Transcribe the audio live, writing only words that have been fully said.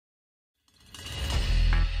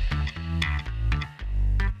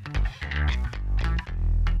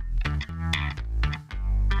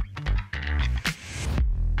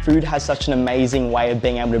food has such an amazing way of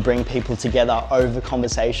being able to bring people together over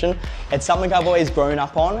conversation. It's something I've always grown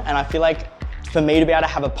up on, and I feel like for me to be able to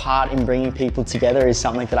have a part in bringing people together is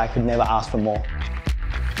something that I could never ask for more.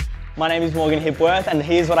 My name is Morgan Hipworth, and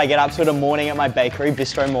here's what I get up to in the morning at my bakery,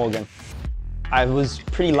 Bistro Morgan. I was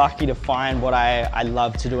pretty lucky to find what I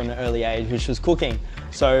loved to do in an early age, which was cooking.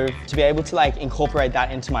 So to be able to incorporate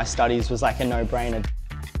that into my studies was like a no-brainer.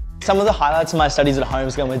 Some of the highlights of my studies at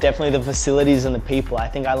Holmesglen were definitely the facilities and the people. I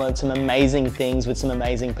think I learned some amazing things with some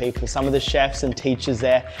amazing people. Some of the chefs and teachers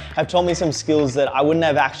there have taught me some skills that I wouldn't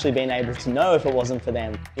have actually been able to know if it wasn't for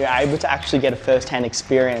them. You're able to actually get a first-hand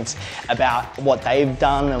experience about what they've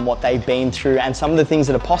done and what they've been through and some of the things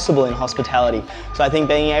that are possible in hospitality. So I think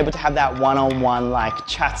being able to have that one-on-one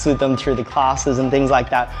chats with them through the classes and things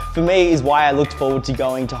like that, for me is why I looked forward to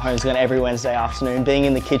going to Holmesglen every Wednesday afternoon, being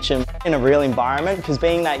in the kitchen in a real environment, because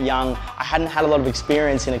being that young, I hadn't had a lot of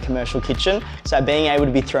experience in a commercial kitchen, so being able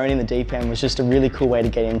to be thrown in the deep end was just a really cool way to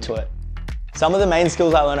get into it. Some of the main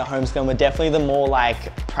skills I learned at Holmesglen were definitely the more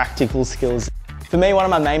practical skills. For me, one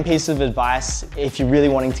of my main pieces of advice, if you're really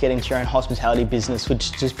wanting to get into your own hospitality business, would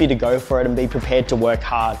just be to go for it and be prepared to work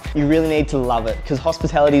hard. You really need to love it, because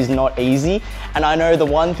hospitality is not easy. And I know the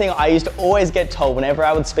one thing I used to always get told whenever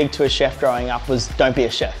I would speak to a chef growing up was, don't be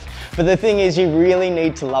a chef. But the thing is, you really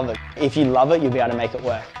need to love it. If you love it, you'll be able to make it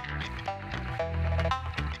work.